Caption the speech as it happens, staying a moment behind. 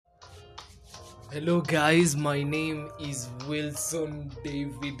Hello guys, my name is Wilson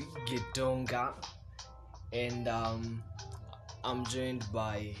David Gitonga and I'm joined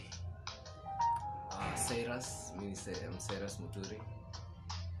by Cyrus. I'm Cyrus Muturi.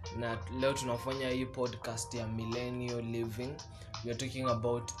 Na leo tunafanya hii podcast ya Millennial Living. We are talking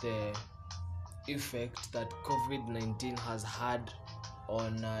about the effect that COVID-19 has had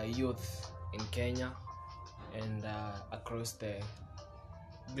on youth in Kenya and across the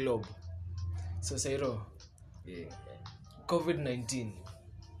globe. So Sairo, COVID-19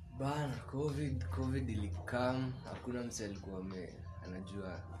 bana, COVID ilikam, hakuna mse alikuwa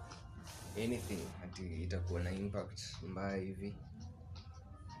anajua anything ati itakuwa na impact mbaya hivi.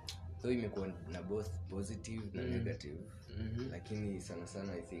 So imekuwa na both positive na negative. Lakini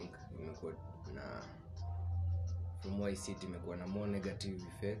sana I think imekuwa na, from what I see, imekuwa na more negative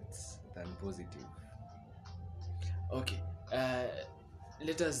effects than positive. Okay,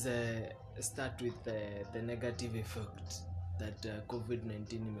 let us start with the negative effect that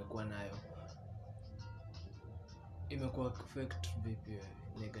COVID-19 imekuwa nayo. Imekuwa effect vipi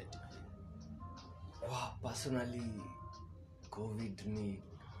negative? Wow, personally COVID ni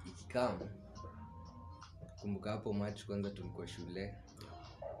ikikam, kumbuka hapo March kwanza tulikuwa shule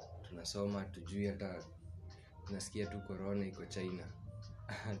tunasoma, tujui hata tunasikia tu corona iko China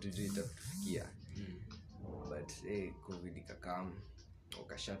tujui itatufikia. But COVID ikakam,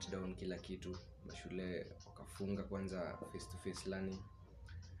 waka shut down kila kitu, mashule wakafunga kwanza face to face learning.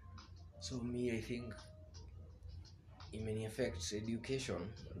 So me I think imeni affect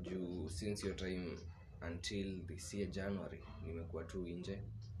education juu since your time until this year January nimekuwa tu nje.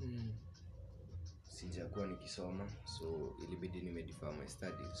 Sijakuwa nikisoma, so ilibidi nimedefer my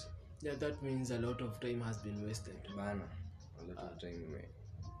studies. Yeah, that means a lot of time has been wasted. Bana, a lot of time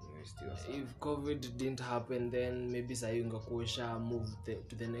if COVID didn't happen, then maybe Sayunga Kosha moved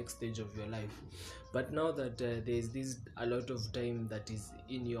to the next stage of your life. But now that there's this a lot of time that is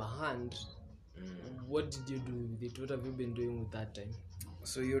in your hand, what did you do with it? What have you been doing with that time?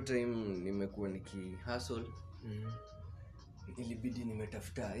 So your time nimekuwa niki hustle. Ilibidi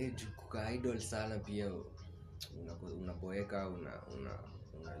nimetafuta kukaa idle sana pia unaboeka, una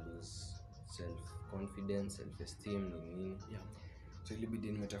lose self confidence, self esteem nini. Yeah. So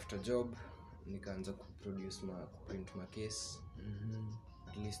ilibidi nimetafuta job, nikaanza kuprint ma case.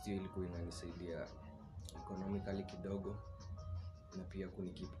 At least hiyo ilikuwa inanisaidia economically kidogo na pia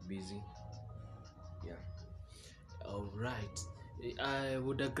kunikeep busy. Yeah. All right. I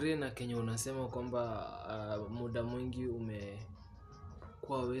would agree na Kenya unasema kwamba muda mwingi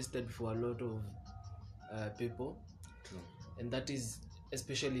umekuwa wasted for a lot of people. True. And that is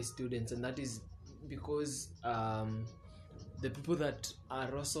especially students, and that is because the people that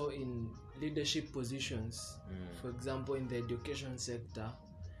are also in leadership positions, for example in the education sector,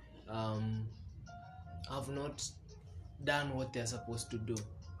 have not done what they are supposed to do.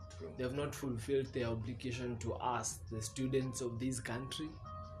 True. They have not fulfilled their obligation to us, the students of this country,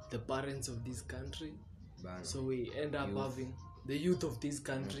 the parents of this country. Bana. So we end up having the youth of this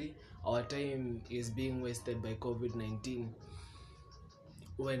country. Our time is being wasted by COVID-19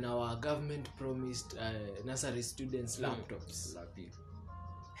 when our government promised nursery students laptops. Lapi.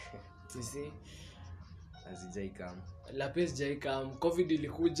 You see, Lapis jaikam, COVID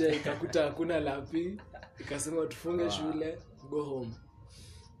ilikuja ikakuta hakuna lapi, ikasema tufunge shule, go home.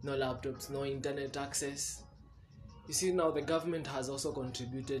 No laptops, no internet access. You see, now the government has also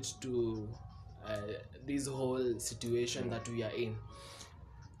contributed to this whole situation that we are in.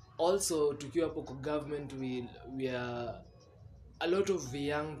 Also, tukiwa hapo kwa government, we are, a lot of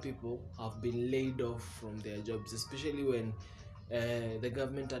young people have been laid off from their jobs, especially when the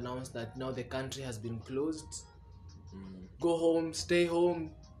government announced that now the country has been closed. Go home, stay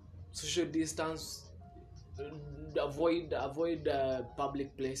home, social distance, avoid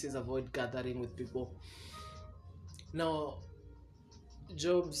public places, avoid gathering with people. Now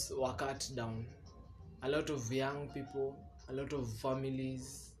jobs were cut down. A lot of young people, a lot of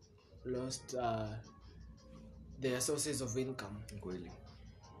families lost their sources of income. Kweli.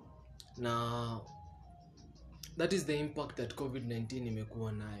 Now that is the impact that COVID-19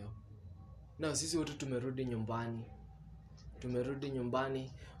 imekuwa nayo. Now sisi wote tumerudi nyumbani.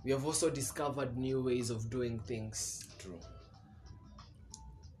 We have also discovered new ways of doing things. True.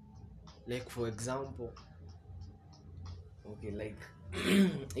 Like for example, okay, like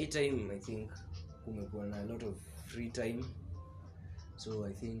each time I think kumekuwa na a lot of free time. So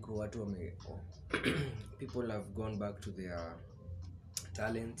I think people have gone back to their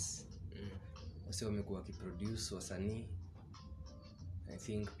talents. Wase wamekuwa wakiproduce wasanii. I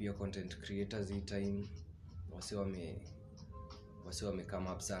think pia content creators hii time wase wame come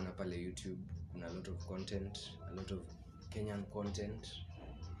up sana pale YouTube kuna a lot of content, a lot of Kenyan content.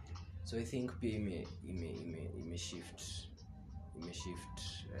 So I think pia ime shift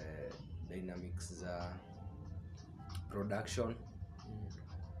dynamics za production.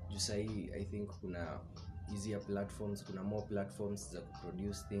 Juu sahi I think kuna easier platforms, kuna more platforms za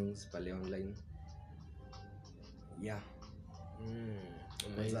produce things pale online. Yeah.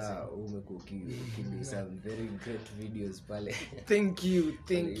 Kwanza umekuwa ukido some very great videos pale. Thank you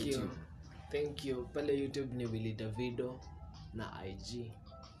pale YouTube ni Willy Davido na IG.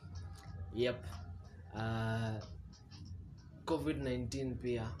 Yep. COVID-19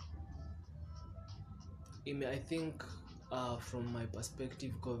 pia I think from my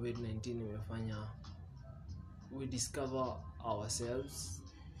perspective COVID-19 imefanya we discover ourselves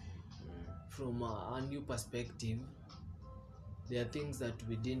from a new perspective. There are things that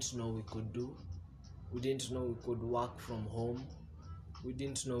we didn't know we could do. We didn't know we could work from home. We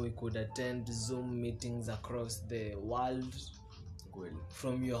didn't know we could attend Zoom meetings across the world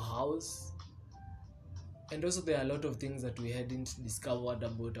from your house. And also there are a lot of things that we hadn't discovered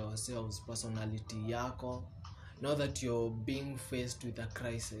about ourselves, personality yako. Now that you're being faced with a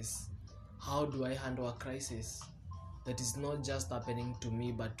crisis, how do I handle a crisis that is not just happening to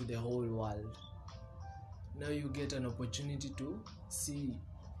me but to the whole world? Now you get an opportunity to see,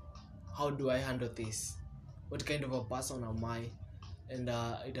 how do I handle this? What kind of a person am I? And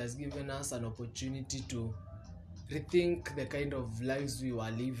it has given us an opportunity to rethink the kind of lives we were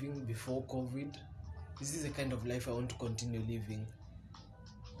living before COVID. This is the kind of life I want to continue living.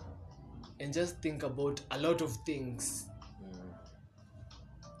 And just think about a lot of things.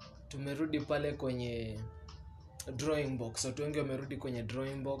 Tumerudi pale kwenye drawing box. Watu wengi wamerudi kwenye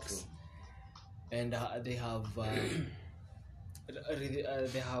drawing box. And they have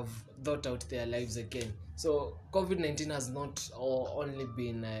thought out their lives again. So COVID-19 has not only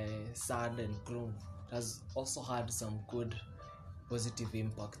been sad and gloom. It has also had some good positive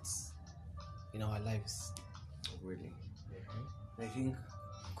impacts in our lives. Really. I think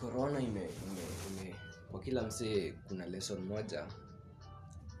corona ime kwa kila msee kuna lesson moja.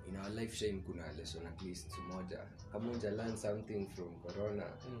 In our lifetime kuna lesson at least moja. Kama unja learn something from corona,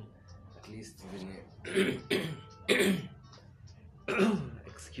 at least venye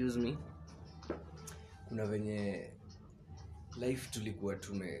excuse me, kuna venye life tulikuwa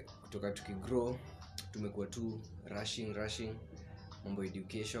kutoka tukigrow tumekuwa tu rushing mambo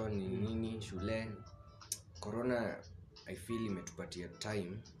education nini shule. Corona I feel imetupatia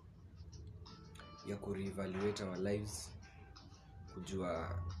time ya kureevaluate our lives,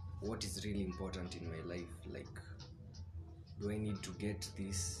 kujua what is really important in my life. Like, do I need to get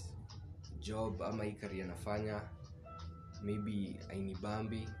this job ama hii career nafanya maybe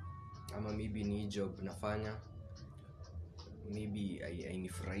ainibambi, ama maybe ni job nafanya maybe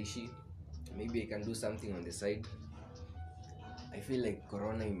ainifurahishi, maybe I can do something on the side. I feel like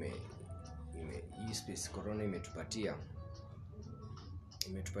corona hii space corona imetupatia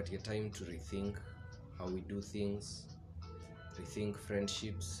time to rethink how we do things, rethink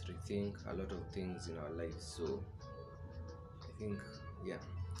friendships, rethink a lot of things in our lives. So I think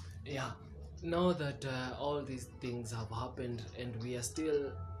yeah, now that all these things have happened and we are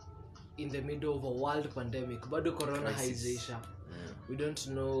still in the middle of a world pandemic, bado corona haijaisha. We don't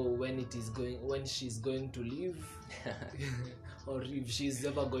know when she's going to leave or if she's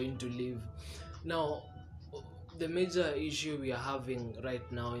ever going to leave. Now the major issue we are having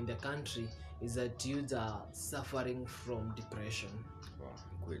right now in the country is that youths are suffering from depression. Wow,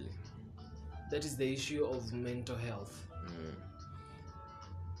 really. That is the issue of mental health.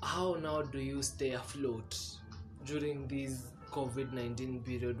 How now do you stay afloat during this COVID-19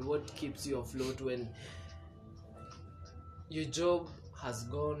 period? What keeps you afloat when your job has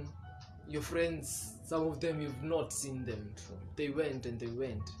gone, your friends, some of them you've not seen them? They went,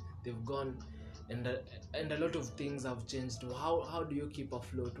 they've gone, and a lot of things have changed. How do you keep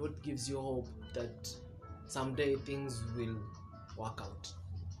afloat? What gives you hope that someday things will work out?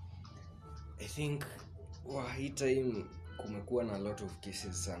 I think hii time kumekuwa na a lot of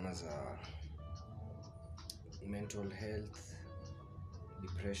cases sana za mental health,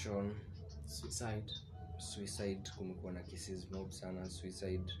 depression, suicide. Kumekuwa na cases mob sana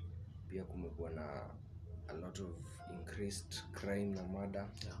suicide. Pia kumekuwa na a lot of increased crime na murder.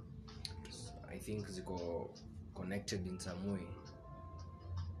 I think ziko connected in some way.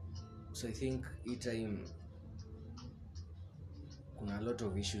 So I think hii time kuna a lot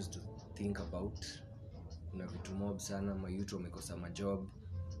of issues to think about. Kuna vitu mob sana, mayouth wamekosa majob,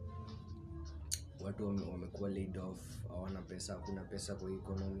 watu wamekuwa laid off, hawana pesa, hakuna pesa kwa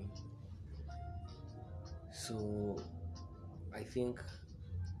economy. So I think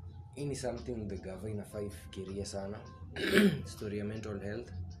hii ni something the government inafaa ifikirie sana. Story ya mental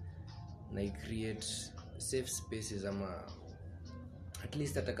health, na create safe spaces, ama at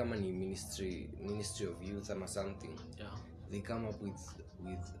least hata kama ni ministry of youth ama something, they come up with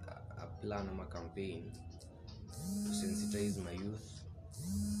a plan ama campaign to sensitize my youth,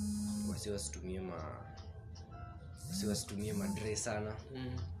 wasiwasitumie madre sana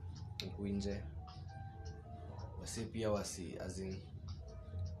huku nje, wasi pia wasi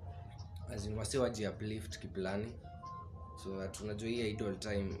waji uplift kiplani, so tunajua hii idle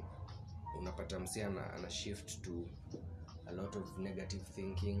time unapata msia ana shift to a lot of negative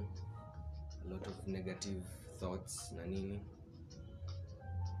thinking, a lot of negative thoughts na nini.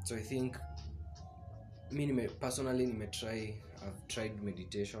 So I think I've tried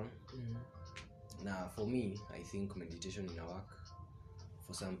meditation. Now for me, I think meditation ina work.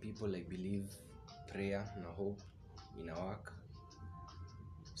 For some people, I believe prayer na hope ina work.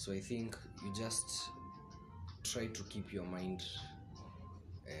 So I think you just try to keep your mind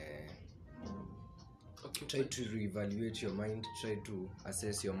try to reevaluate your mind, try to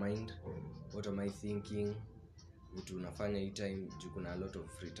assess your mind. What am I thinking? Vitu unafanya hii time, juu kuna a lot of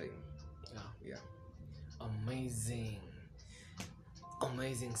free time. Yeah.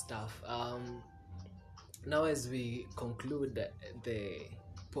 Amazing stuff. Now as we conclude the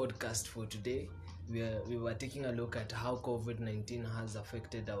podcast for today, we were taking a look at how COVID-19 has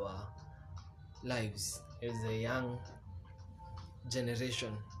affected our lives as a young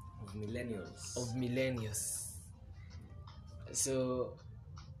generation of millennials. So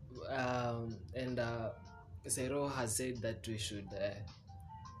Sairo has said that we should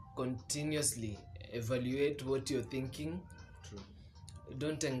continuously evaluate what you're thinking. True.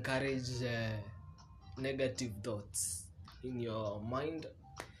 Don't encourage negative thoughts in your mind,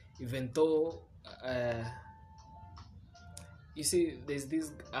 even though you see there's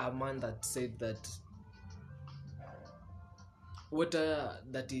this man that said that water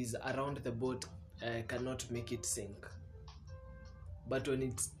that is around the boat cannot make it sink, but when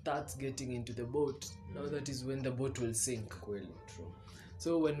it starts getting into the boat, now that is when the boat will sink. Well, true.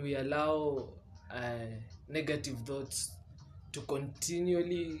 So when we allow negative thoughts to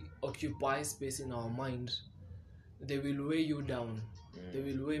continually occupy space in our mind, they will weigh you down. They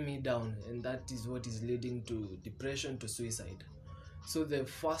will weigh me down, and that is what is leading to depression, to suicide. So the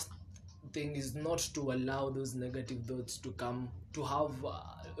first thing is not to allow those negative thoughts to have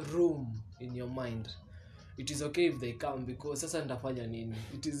room in your mind. It is okay if they come, because sasa nitafanya nini?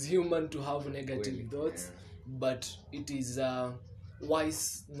 It is human to have negative thoughts, but it is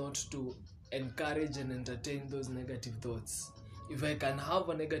wise not to encourage and entertain those negative thoughts. If I can have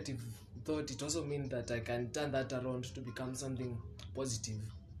a negative thought, it also means that I can turn that around to become something positive.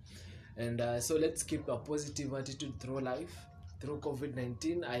 And so let's keep a positive attitude through life. Through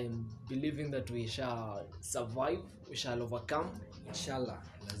COVID-19, I am believing that we shall survive, we shall overcome. Inshallah.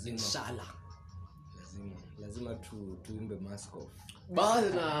 Lazima tuimbe mask off.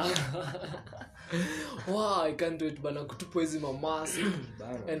 Bana. Wow, I can't wait bana kutupa hizi mask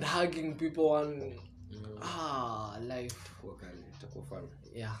and hugging people on life.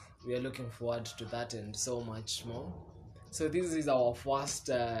 Yeah, we are looking forward to that and so much more. So this is our first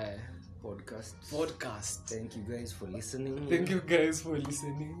podcast. Thank you guys for listening.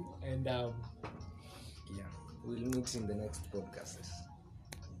 And we'll meet in the next podcast.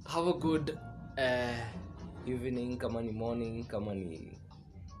 Have a good evening, kama ni morning, kama ni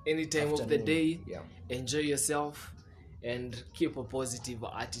any time afternoon of the day. Yeah. Enjoy yourself and keep a positive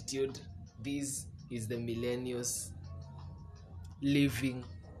attitude. This is the Millennials Living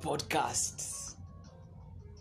Podcast.